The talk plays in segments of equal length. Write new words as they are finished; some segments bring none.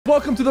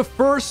welcome to the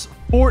first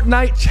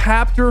Fortnite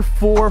Chapter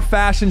 4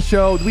 fashion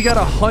show. We got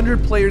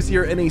 100 players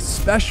here and a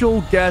special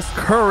guest,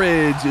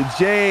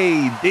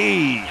 CouRageJD.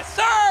 Yes,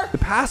 sir. The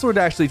password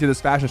actually to this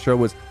fashion show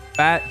was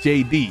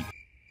FatJD.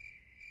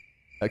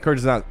 Courage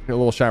is not a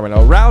little shy right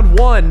now. Round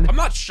one. I'm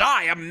not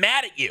shy. I'm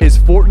mad at you. Is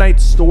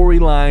Fortnite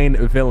storyline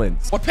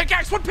villains. What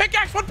pickaxe? What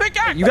pickaxe? What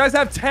pickaxe? You guys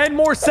have 10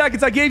 more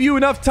seconds. I gave you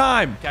enough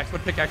time. Pickaxe?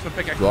 What pickaxe? What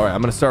pickaxe? All right,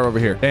 I'm gonna start over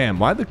here. Damn,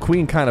 why the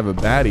queen kind of a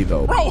baddie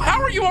though? Bro,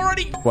 how are you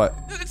already? What?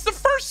 It's the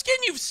first skin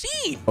you've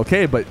seen.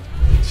 Okay, but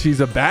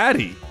she's a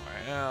baddie.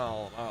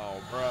 Hell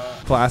no, bro.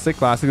 Classic.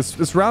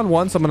 It's round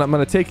one, so I'm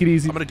gonna take it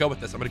easy. I'm gonna go with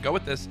this, and we're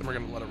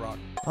gonna let it rock.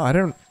 Oh, I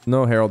didn't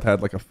know Harold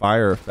had like a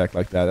fire effect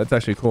like that. That's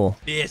actually cool.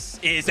 This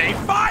is a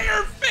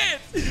fire fit.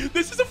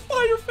 This is a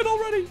fire fit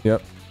already.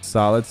 Yep.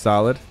 Solid.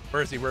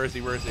 Where is he?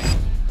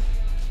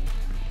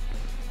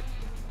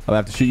 I'll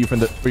have to shoot you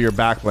for your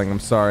back bling. I'm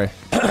sorry.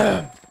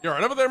 You're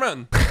right over there,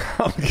 man.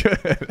 I'm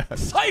good.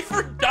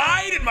 Cypher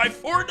died in my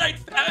Fortnite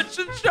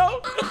fashion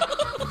show.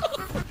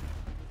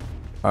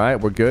 All right,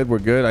 we're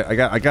good.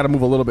 I got to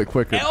move a little bit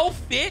quicker. L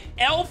fit.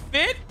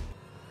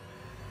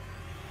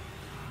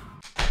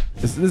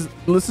 This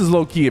is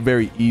low key a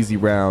very easy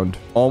round.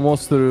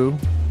 Almost through.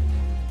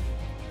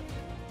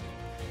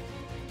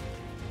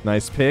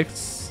 Nice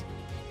picks.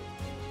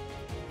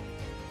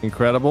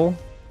 Incredible.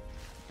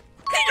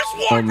 He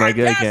just walked right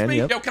past me.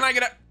 Yep. Yo, can I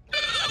get a...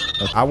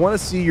 I want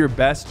to see your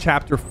best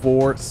Chapter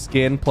 4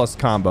 skin plus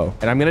combo.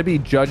 And I'm going to be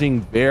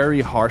judging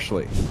very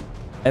harshly.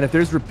 And if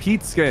there's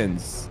repeat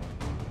skins,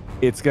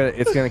 it's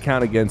gonna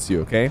count against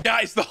you, okay?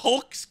 Guys, the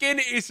Hulk skin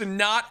is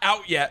not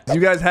out yet. You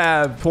guys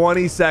have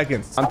 20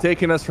 seconds. I'm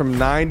taking us from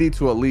 90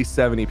 to at least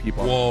 70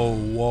 people.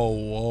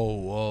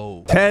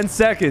 Whoa. 10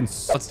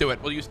 seconds. Let's do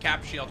it. We'll use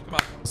cap shield. Come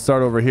on.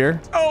 Start over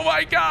here. Oh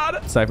my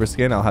god. Cypher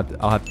skin. I'll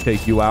have to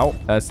take you out.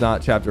 That's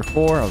not Chapter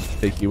 4. I'll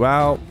take you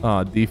out.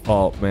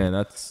 Default. Man,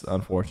 that's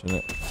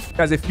unfortunate.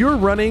 Guys, if you're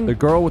running the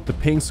girl with the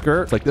pink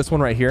skirt, like this one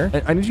right here,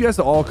 I need you guys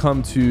to all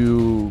come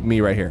to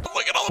me right here.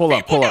 Look at all the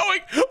people going.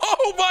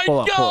 Oh my god.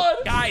 Pull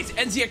up. Guys,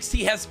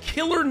 NZXT has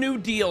killer new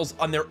deals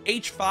on their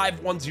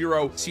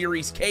H510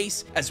 series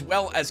case, as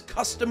well as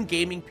custom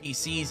gaming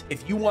PCs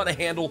if you want to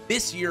handle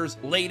this year's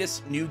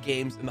latest new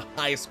games in the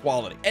highest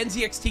quality.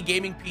 NZXT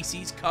gaming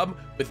PCs come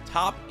with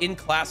top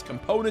in-class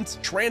components,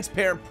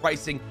 transparent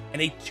pricing,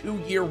 and a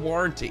 2-year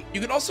warranty.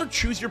 You can also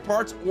choose your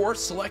parts or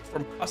select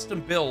from custom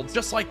builds,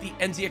 just like the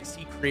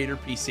NZXT Creator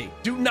PC.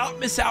 Do not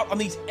miss out on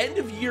these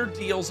end-of-year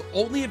deals,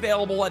 only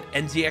available at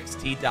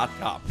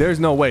nzxt.com. There's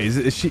no way.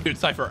 Is she? Dude,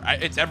 Cypher,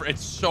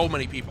 it's so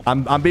many people.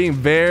 I'm being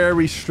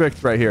very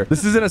strict right here.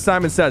 This isn't a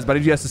Simon Says, but I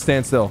need you guys to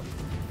stand still.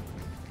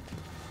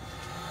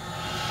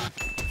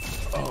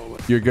 Oh,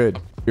 you're good.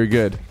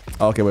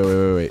 Okay,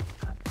 wait.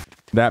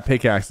 That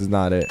pickaxe is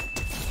not it.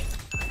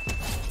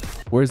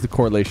 Where's the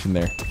correlation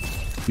there?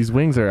 These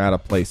wings are out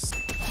of place.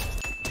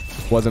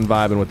 Wasn't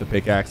vibing with the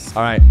pickaxe.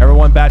 All right,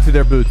 everyone back to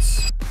their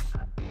boots.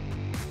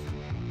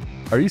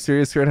 Are you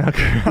serious right now?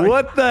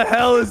 What the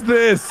hell is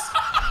this?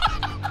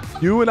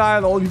 You and I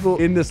are the only people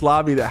in this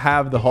lobby that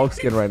have the Hulk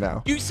skin right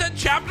now. You said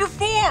Chapter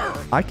 4.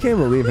 I can't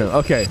believe him.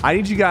 Okay, I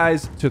need you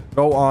guys to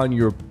throw on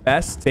your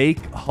best fake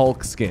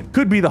Hulk skin.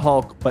 Could be the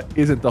Hulk, but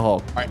isn't the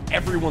Hulk. All right,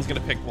 everyone's gonna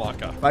pick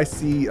Blanca. If I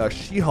see a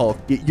She-Hulk,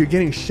 you're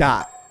getting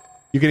shot.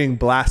 You're getting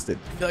blasted.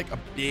 I feel like a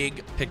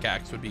big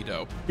pickaxe would be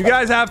dope. You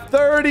guys have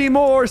 30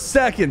 more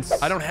seconds.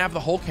 I don't have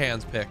the Hulk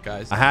hands pick,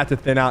 guys. I had to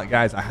thin out,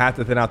 guys. I had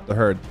to thin out the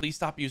herd. Please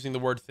stop using the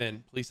word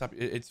thin. Please stop.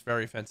 It's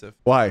very offensive.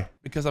 Why?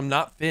 Because I'm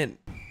not thin.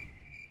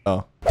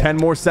 Oh, 10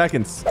 more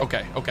seconds.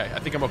 Okay. I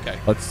think I'm okay.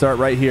 Let's start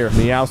right here.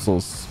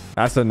 Meowsles.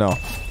 That's a no.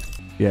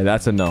 Yeah,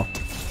 that's a no.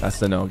 That's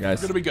a no,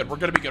 guys. We're gonna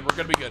be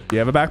good. Do you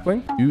have a back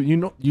bling?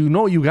 You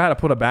know you gotta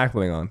put a back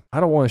bling on. I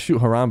don't want to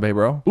shoot Harambe,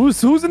 bro.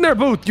 Who's in their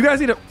booth? You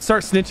guys need to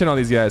start snitching on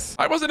these guys.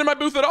 I wasn't in my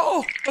booth at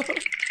all.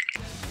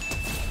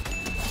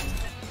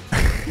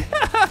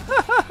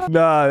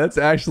 Nah, that's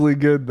actually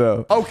good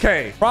though.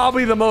 Okay,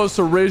 probably the most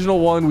original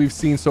one we've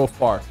seen so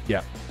far.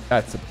 Yeah,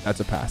 that's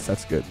a pass.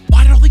 That's good.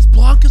 Why did all these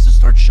Blancas just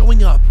start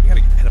showing up? You gotta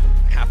get ahead of them.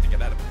 You have to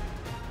get ahead of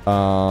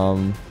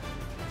them.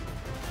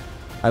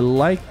 I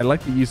like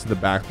the use of the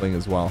back bling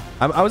as well.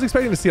 I was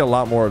expecting to see a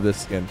lot more of this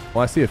skin.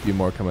 Well, I see a few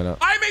more coming up.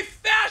 I'm a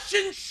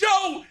fashion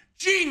show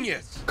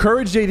genius.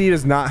 CouRageJD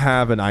does not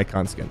have an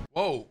icon skin.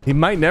 Whoa. He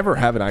might never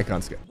have an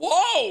icon skin.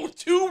 Whoa,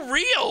 too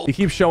real. He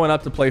keeps showing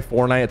up to play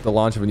Fortnite at the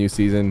launch of a new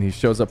season. He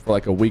shows up for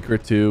like a week or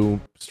two,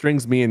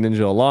 strings me and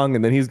Ninja along,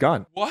 and then he's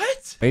gone.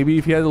 What? Maybe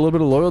if he had a little bit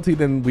of loyalty,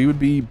 then we would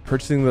be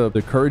purchasing the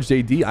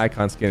CouRageJD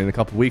icon skin in a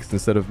couple weeks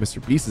instead of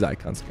Mr. Beast's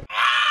icon skin.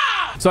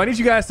 So I need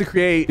you guys to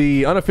create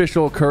the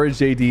unofficial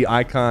CouRageJD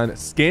icon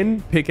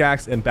skin,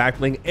 pickaxe, and back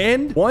bling,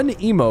 and one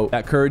emote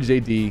that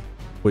CouRageJD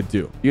would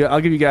do. Yeah,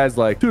 I'll give you guys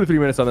like 2 to 3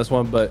 minutes on this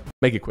one, but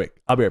make it quick.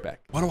 I'll be right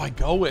back. What do I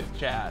go with,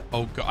 Chad?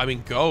 Oh,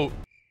 go.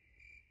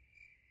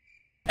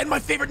 And my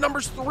favorite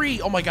number's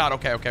 3. Oh my god.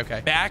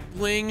 Okay. Back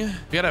bling. We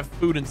gotta have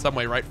food in some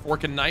way, right?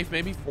 Fork and knife,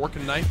 maybe. Fork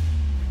and knife.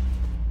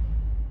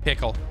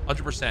 Pickle.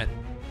 100%.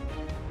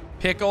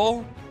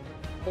 Pickle.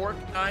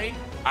 Fortnite.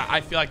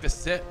 I feel like this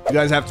is it. You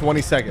guys have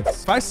 20 seconds.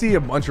 If I see a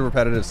bunch of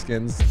repetitive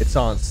skins, it's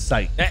on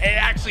sight.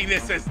 Actually,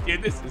 this is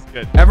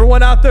good.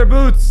 Everyone out there,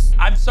 boots.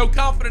 I'm so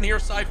confident here,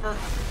 Cypher.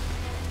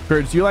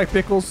 Courage, do you like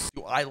pickles?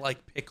 Do I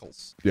like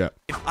pickles? Yeah.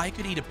 If I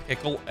could eat a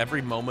pickle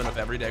every moment of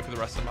every day for the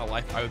rest of my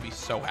life, I would be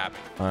so happy.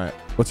 All right.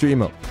 What's your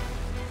emote?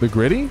 The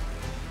gritty?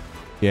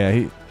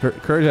 Yeah,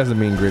 Courage has a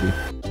mean gritty.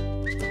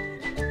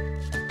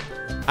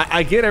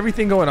 I get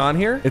everything going on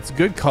here. It's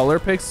good color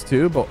picks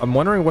too, but I'm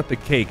wondering what the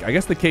cake. I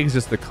guess the cake is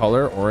just the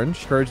color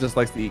orange. Courage just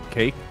likes to eat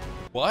cake.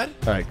 What?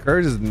 All right,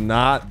 Courage is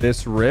not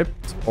this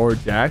ripped or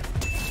jacked.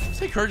 You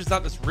say Courage is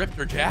not this ripped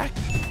or jacked?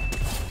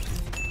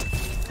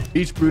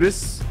 Each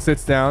Brutus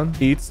sits down,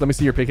 eats. Let me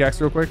see your pickaxe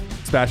real quick.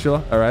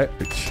 Spatula. All right.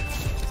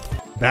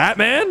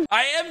 Batman?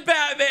 I am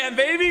Batman,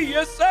 baby.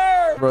 Yes,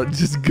 sir. Bro,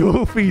 just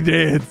goofy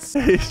dance.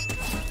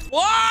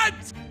 What?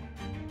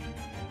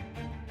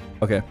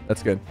 Okay,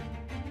 that's good.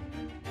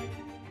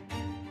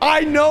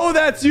 I know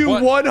that's you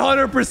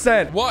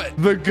 100%. What?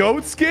 The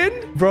goat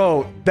skin?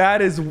 Bro,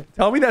 that is...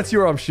 Tell me that's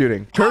you I'm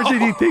shooting.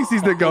 CouRageJD thinks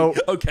he's the goat.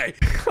 Okay.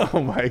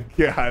 Oh my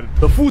God.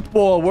 The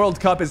football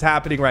World Cup is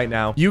happening right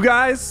now. You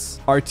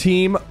guys are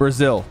Team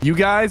Brazil. You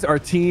guys are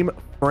Team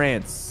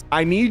France.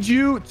 I need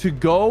you to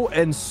go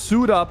and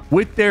suit up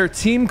with their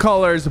team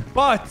colors,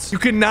 but you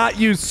cannot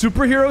use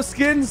superhero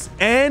skins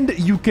and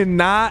you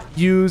cannot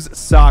use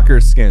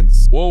soccer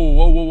skins. Whoa,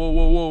 whoa, whoa, whoa,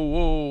 whoa, whoa,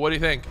 whoa. What do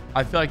you think?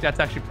 I feel like that's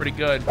actually pretty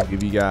good. I'll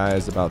give you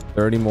guys about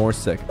 30 more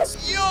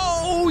seconds.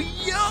 Yo.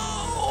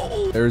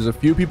 There's a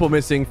few people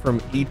missing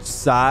from each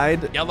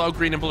side. Yellow,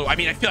 green, and blue. I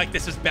mean, I feel like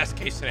this is best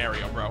case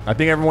scenario, bro. I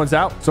think everyone's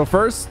out. So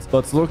first,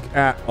 let's look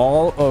at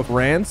all of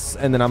France,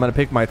 and then I'm going to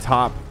pick my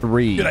top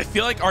 3. Dude, I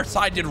feel like our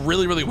side did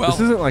really, really well. This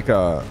isn't like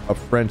a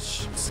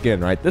French skin,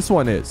 right? This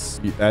one is.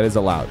 That is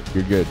allowed.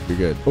 You're good. You're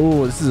good.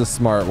 Oh, this is a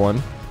smart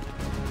one.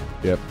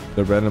 Yep.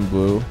 The red and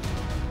blue.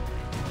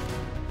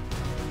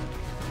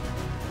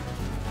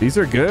 These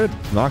are good.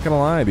 I'm not going to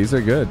lie. These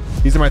are good.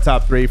 These are my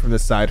top 3 from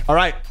this side. All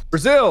right.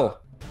 Brazil.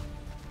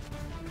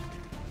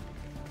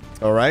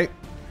 All right.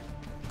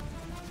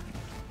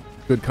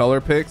 Good color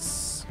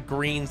picks.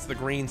 The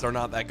greens are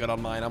not that good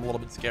on mine. I'm a little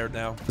bit scared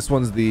now. This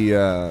one's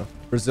the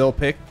Brazil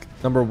pick,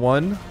 number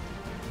 1.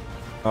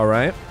 All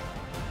right.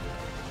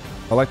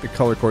 I like the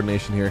color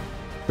coordination here.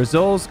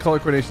 Brazil's color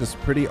coordination is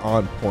pretty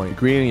on point.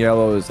 Green and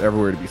yellow is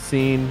everywhere to be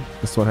seen.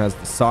 This one has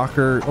the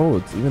soccer. Oh,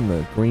 it's even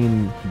the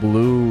green,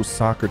 blue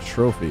soccer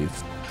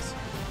trophies.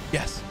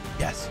 Yes.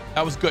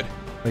 That was good.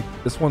 Like,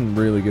 this one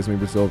really gives me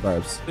Brazil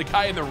vibes. The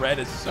guy in the red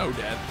is so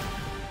dead.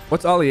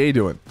 What's Ali A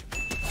doing?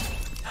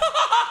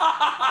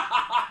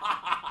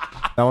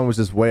 That one was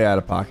just way out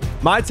of pocket.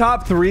 My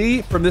top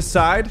 3 from this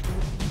side.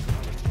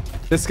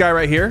 This guy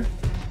right here.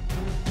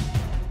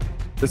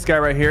 This guy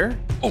right here.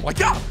 Oh my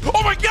God.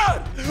 Oh my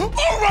God.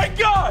 Oh my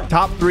God.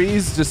 Top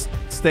 3s just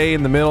stay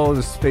in the middle.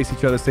 Just face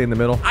each other, stay in the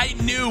middle. I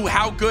knew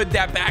how good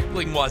that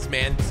backbling was,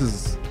 man. This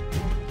is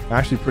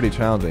actually pretty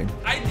challenging.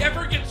 I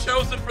never get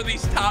chosen for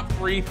these top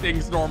 3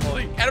 things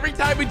normally. Every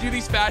time we do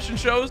these fashion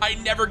shows, I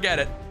never get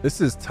it.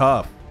 This is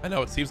tough. I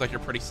know, it seems like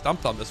you're pretty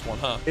stumped on this one,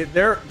 huh?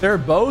 They're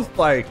both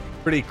like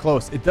pretty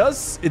close. It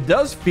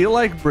does feel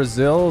like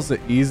Brazil's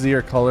an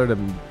easier color to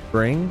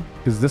bring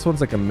because this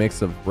one's like a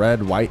mix of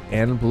red, white,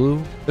 and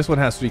blue. This one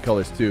has 3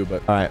 colors too,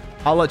 but all right.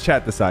 I'll let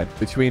chat decide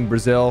between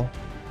Brazil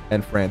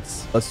and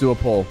France. Let's do a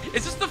poll.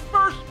 Is this the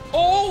first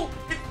poll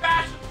in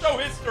fashion show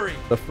history?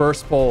 The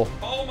first poll.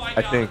 Oh my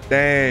God. I think.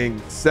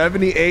 Dang.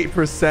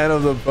 78%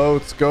 of the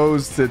votes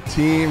goes to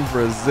Team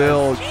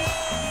Brazil.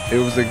 It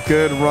was a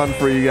good run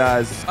for you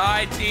guys.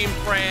 Bye, Team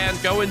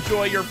France. Go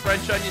enjoy your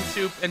French onion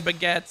soup and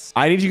baguettes.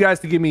 I need you guys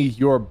to give me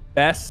your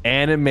best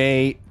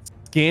anime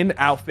skin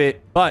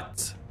outfit,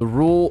 but the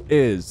rule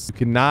is you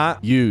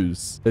cannot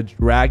use the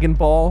Dragon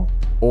Ball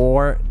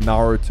or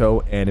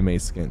Naruto anime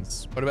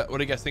skins. What do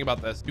you guys think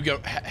about this? You go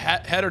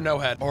head or no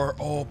head? Or,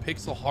 oh,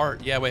 pixel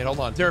heart. Yeah, wait, hold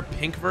on. Is there a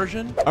pink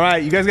version? All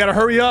right, you guys got to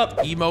hurry up.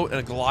 Emote and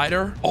a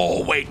glider.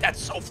 Oh, wait,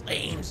 that's so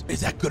flames.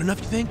 Is that good enough,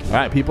 you think? All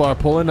right, people are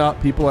pulling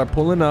up. People are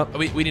pulling up.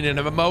 We need an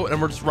emote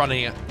and we're just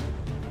running it.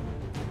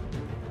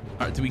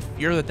 All right, do we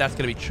fear that that's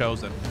going to be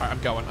chosen? All right,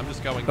 I'm going. I'm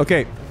just going.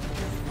 Okay.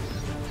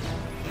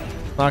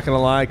 Not going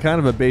to lie, kind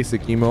of a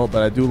basic emote,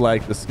 but I do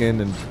like the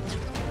skin and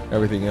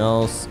everything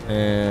else.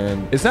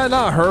 And is that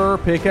not her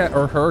pickaxe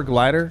or her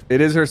glider?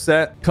 It is her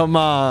set. Come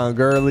on,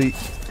 girly.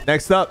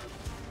 Next up,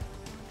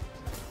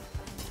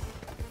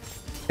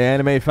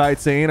 anime fight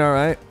scene. All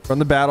right, from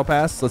the battle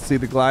pass, let's see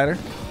the glider.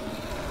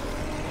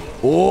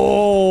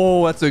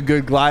 Oh, that's a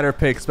good glider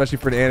pick, especially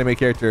for an anime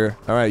character.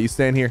 All right, you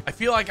stand here. I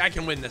feel like I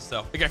can win this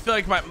though. Like I feel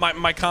like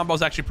my combo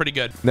is actually pretty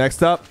good.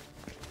 Next up.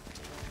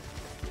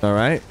 All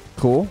right,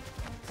 cool.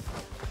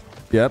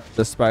 Yep,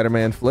 the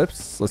Spider-Man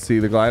flips. Let's see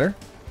the glider.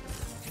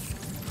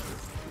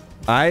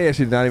 I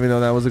actually did not even know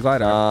that was a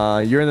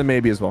glider. You're in the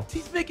maybe as well.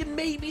 He's making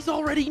maybes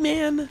already,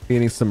 man.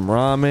 Eating some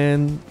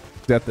ramen.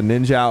 Got the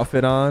ninja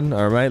outfit on.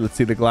 All right, let's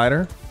see the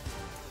glider.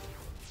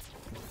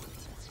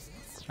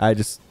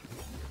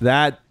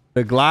 The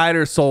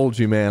glider sold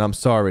you, man. I'm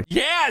sorry.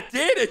 Yeah, it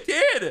did. It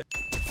did.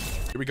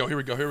 Here we go. Here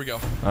we go. Here we go.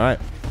 All right.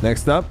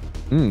 Next up.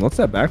 What's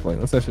that backplane?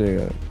 That's actually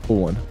a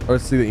cool one.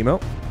 Let's see the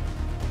emote.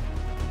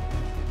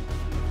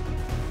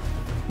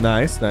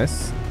 Nice.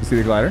 Nice. You see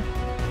the glider?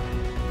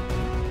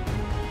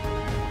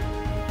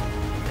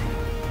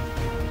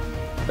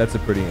 That's a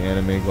pretty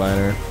anime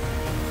glider.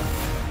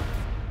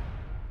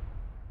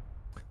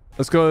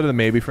 Let's go to the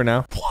maybe for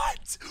now.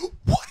 What?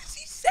 What is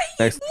he saying?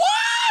 Next. What?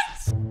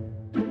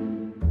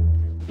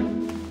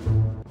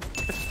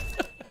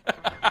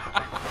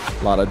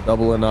 A lot of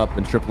doubling up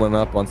and tripling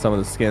up on some of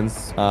the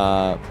skins.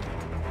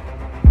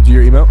 Do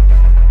your emote.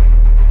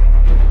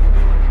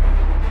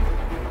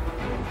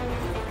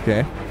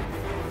 Okay.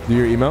 Do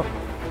your emote.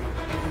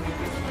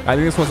 I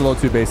think this one's a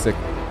little too basic.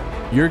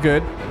 You're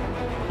good.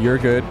 You're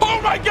good.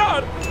 Oh my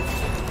god!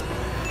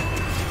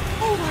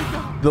 Oh my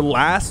god. The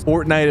last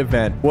Fortnite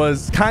event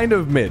was kind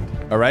of mid.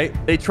 All right.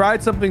 They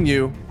tried something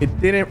new.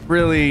 It didn't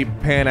really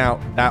pan out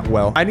that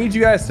well. I need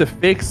you guys to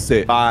fix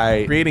it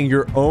by creating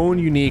your own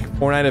unique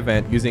Fortnite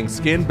event using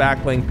skin,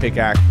 backbling,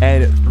 pickaxe,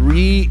 and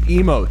 3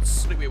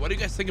 emotes. Wait, what do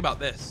you guys think about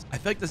this? I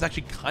feel like this is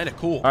actually kind of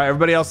cool. All right,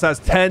 everybody else has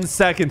 10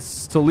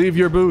 seconds to leave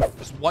your booth.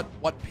 Just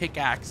what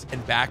pickaxe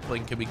and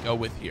backbling can we go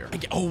with here?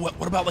 Oh,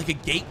 what about like a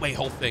gateway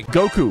whole thing?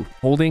 Goku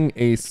holding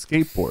a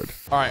skateboard.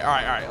 All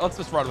right. Let's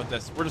just run with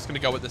this. We're just gonna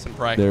go with this and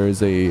pray. There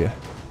is a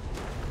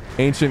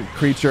ancient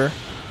creature.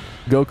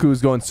 Goku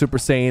is going Super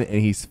Saiyan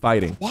and he's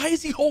fighting. Why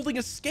is he holding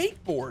a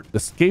skateboard? The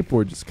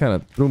skateboard just kind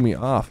of threw me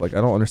off. Like,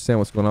 I don't understand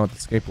what's going on with the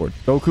skateboard.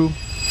 Goku,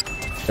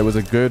 it was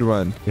a good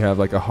run. You have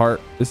like a heart.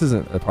 This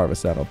isn't a part of a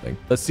set, I don't think.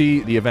 Let's see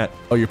the event.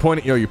 Oh, you're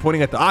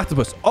pointing at the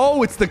octopus.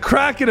 Oh, it's the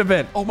Kraken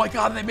event. Oh my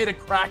god, they made a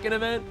Kraken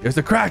event? There's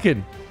the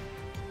Kraken.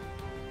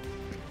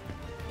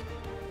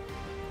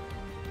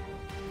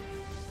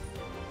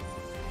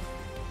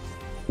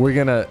 We're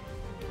gonna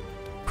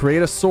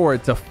create a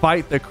sword to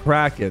fight the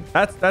Kraken.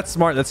 That's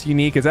smart. That's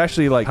unique. It's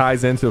actually like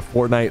ties into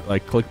Fortnite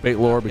like clickbait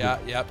lore.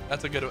 Yeah.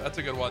 That's a good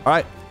one. All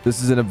right,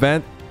 this is an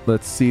event.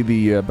 Let's see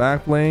the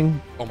back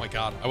bling. Oh my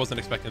god, I wasn't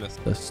expecting this.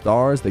 The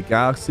stars, the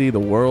galaxy, the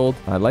world.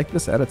 I like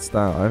this edit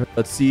style.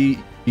 Let's see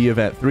the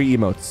event. 3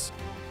 emotes.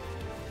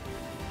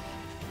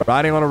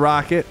 Riding on a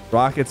rocket.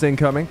 Rockets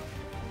incoming.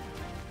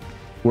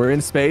 We're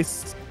in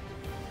space.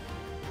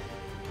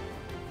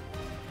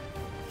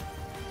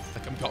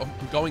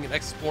 I'm going and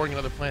exploring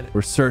another planet.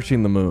 We're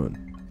searching the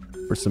moon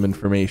for some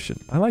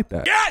information. I like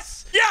that.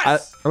 Yes! I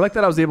like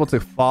that I was able to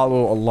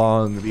follow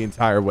along the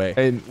entire way.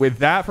 And with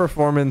that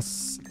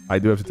performance, I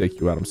do have to take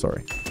you out. I'm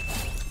sorry.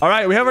 All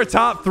right, we have our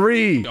top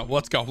 3.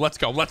 Let's go.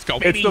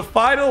 Baby. It's the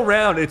final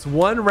round. It's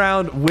 1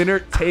 round, winner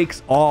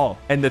takes all.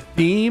 And the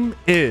theme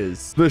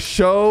is the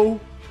show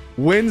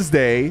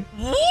Wednesday.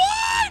 What?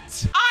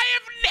 I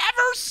have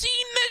never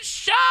seen this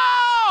show.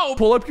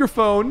 Pull up your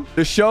phone.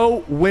 The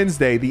show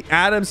Wednesday, the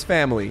Addams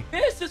Family.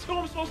 This is who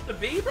I'm supposed to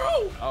be,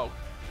 bro? Oh,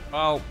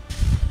 well,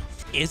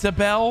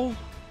 Isabel,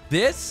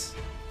 this?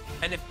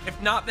 And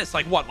if not this,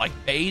 like what? Like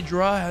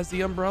Phaedra has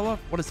the umbrella?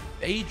 What is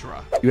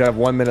Phaedra? You have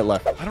 1 minute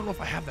left. I don't know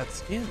if I have that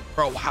skin.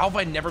 Bro, how have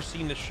I never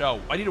seen this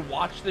show? I need to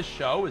watch this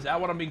show? Is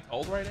that what I'm being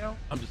told right now?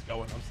 I'm just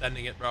going. I'm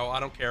sending it, bro. I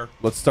don't care.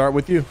 Let's start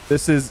with you.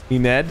 This is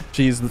Ened.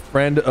 She's the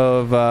friend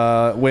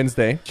of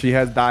Wednesday. She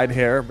has dyed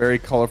hair, very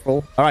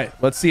colorful. All right,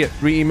 let's see it.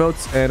 3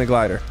 emotes and a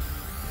glider.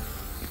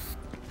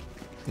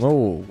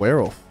 Oh,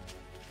 werewolf.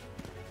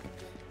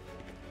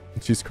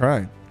 She's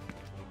crying.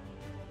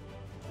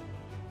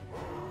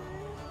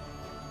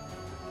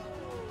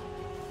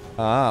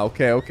 Ah,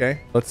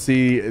 okay. Let's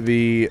see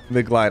the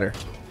glider.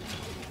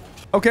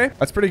 Okay,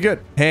 that's pretty good.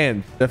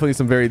 Hand, definitely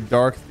some very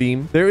dark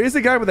theme. There is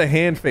a guy with a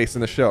hand face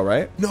in the show,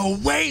 right? No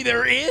way,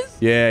 there is?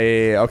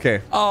 Yeah.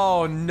 Okay.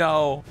 Oh,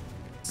 no.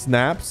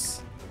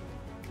 Snaps.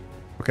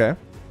 Okay.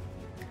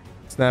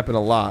 Snapping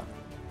a lot.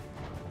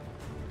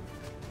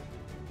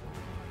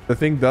 The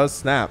thing does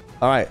snap.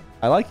 All right,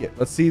 I like it.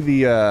 Let's see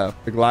the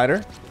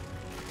glider.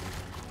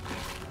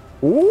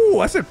 Ooh,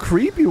 that's a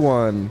creepy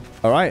one.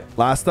 All right,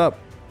 last up.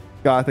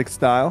 Gothic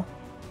style.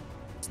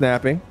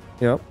 Snapping.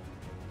 Yep.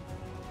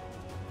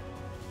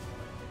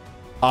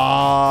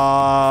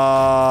 Ah.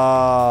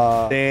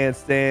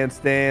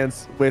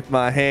 Dance with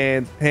my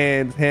hands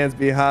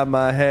behind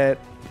my head.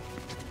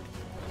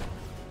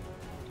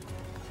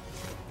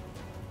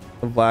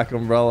 The black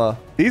umbrella.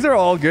 These are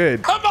all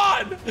good. Come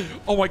on.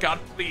 Oh my god,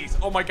 please.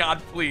 Oh my god,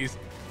 please.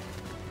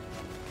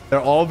 They're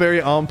all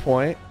very on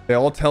point. They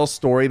all tell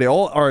story. They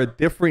all are a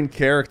different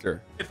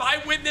character. If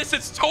I win this,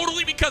 it's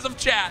totally because of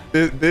chat.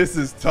 This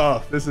is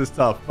tough.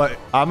 But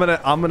I'm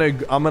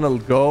gonna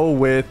go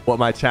with what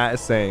my chat is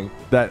saying.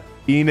 That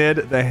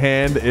Enid the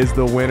Hand is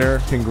the winner.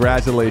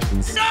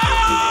 Congratulations. No,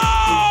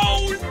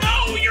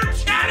 your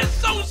chat is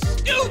so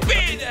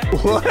stupid.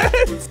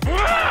 What?